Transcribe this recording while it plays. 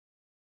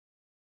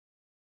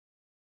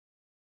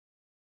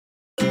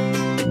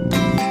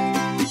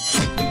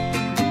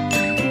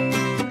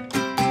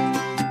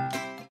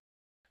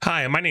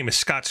Hi, my name is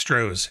Scott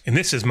Strohs, and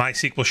this is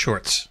MySQL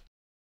Shorts.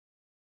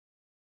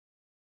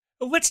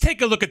 Let's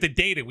take a look at the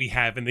data we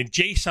have in the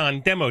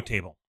JSON demo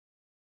table.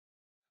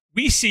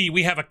 We see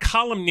we have a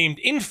column named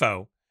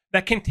info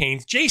that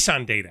contains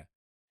JSON data,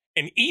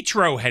 and each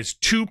row has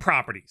two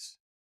properties: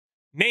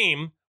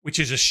 name, which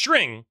is a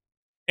string,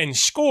 and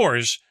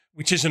scores,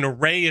 which is an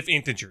array of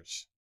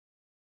integers.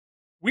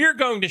 We're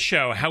going to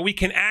show how we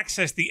can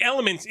access the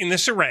elements in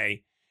this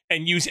array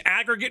and use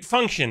aggregate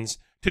functions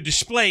to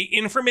display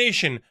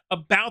information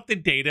about the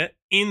data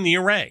in the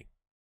array.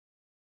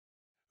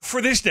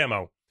 For this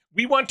demo,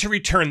 we want to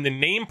return the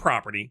name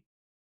property,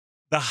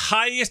 the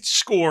highest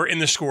score in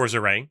the scores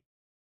array,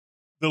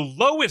 the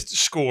lowest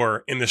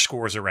score in the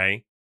scores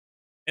array,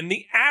 and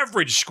the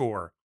average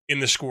score in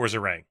the scores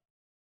array.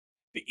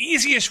 The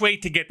easiest way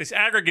to get this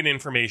aggregate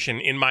information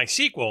in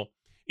MySQL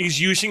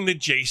is using the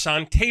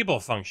JSON table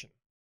function.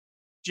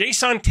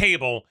 JSON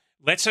table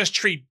lets us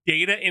treat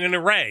data in an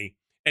array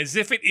as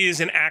if it is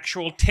an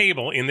actual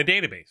table in the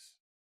database.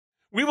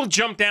 We will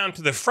jump down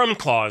to the from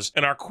clause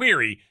in our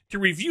query to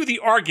review the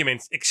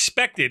arguments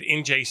expected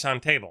in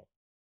JSON table.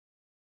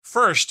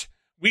 First,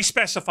 we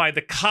specify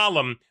the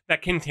column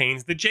that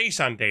contains the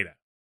JSON data.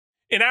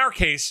 In our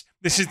case,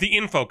 this is the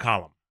info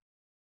column.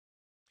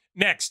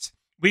 Next,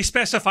 we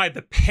specify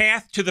the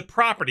path to the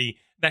property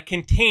that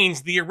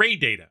contains the array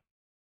data.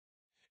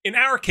 In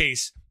our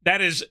case, that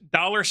is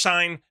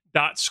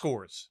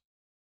 $.scores.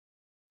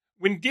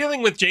 When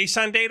dealing with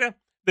JSON data,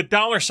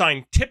 the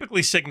 $sign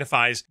typically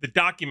signifies the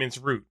document's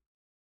root.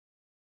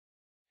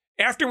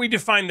 After we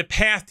define the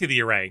path to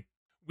the array,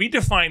 we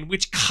define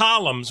which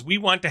columns we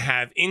want to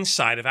have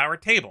inside of our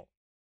table.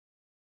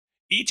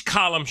 Each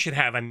column should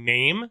have a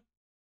name,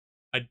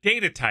 a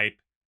data type,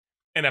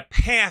 and a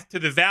path to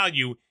the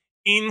value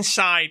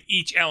inside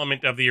each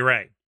element of the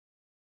array.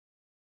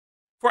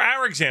 For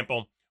our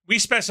example, we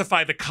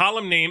specify the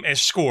column name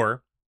as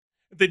score,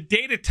 the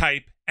data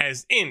type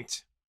as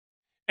int,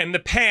 and the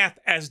path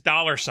as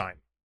 $sign.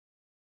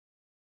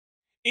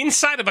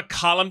 Inside of a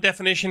column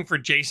definition for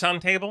JSON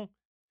table,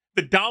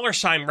 the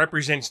 $sign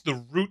represents the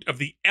root of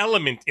the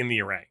element in the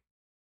array.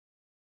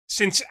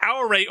 Since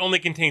our array only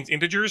contains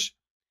integers,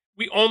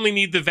 we only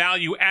need the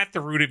value at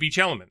the root of each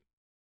element.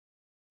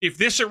 If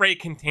this array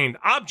contained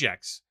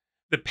objects,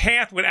 the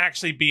path would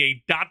actually be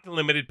a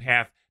dot-delimited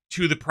path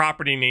to the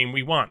property name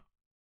we want.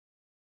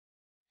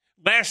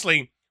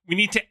 Lastly, we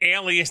need to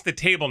alias the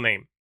table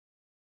name.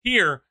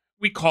 Here,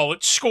 we call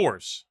it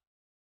scores.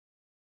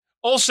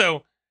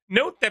 Also,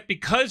 note that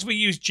because we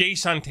use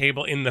JSON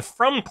table in the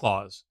from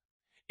clause,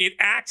 it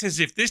acts as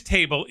if this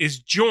table is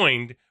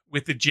joined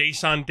with the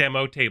JSON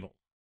demo table.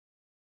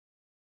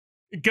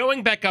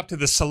 Going back up to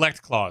the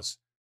select clause,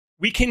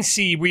 we can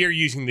see we are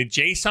using the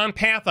JSON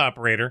path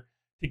operator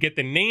to get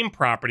the name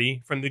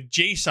property from the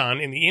JSON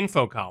in the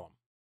info column.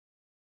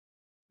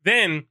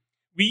 Then,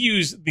 we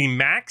use the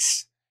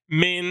max,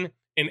 min,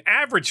 and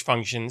average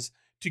functions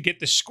to get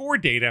the score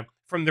data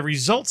from the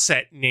result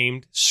set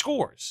named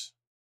scores.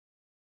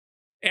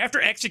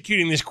 After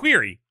executing this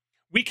query,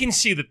 we can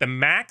see that the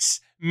max,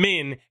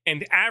 min,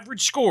 and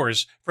average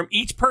scores from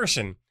each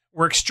person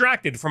were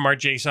extracted from our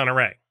JSON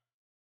array.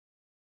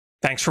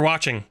 Thanks for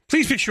watching.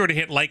 Please be sure to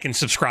hit like and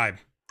subscribe.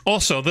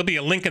 Also, there'll be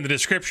a link in the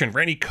description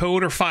for any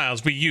code or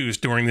files we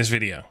used during this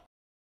video.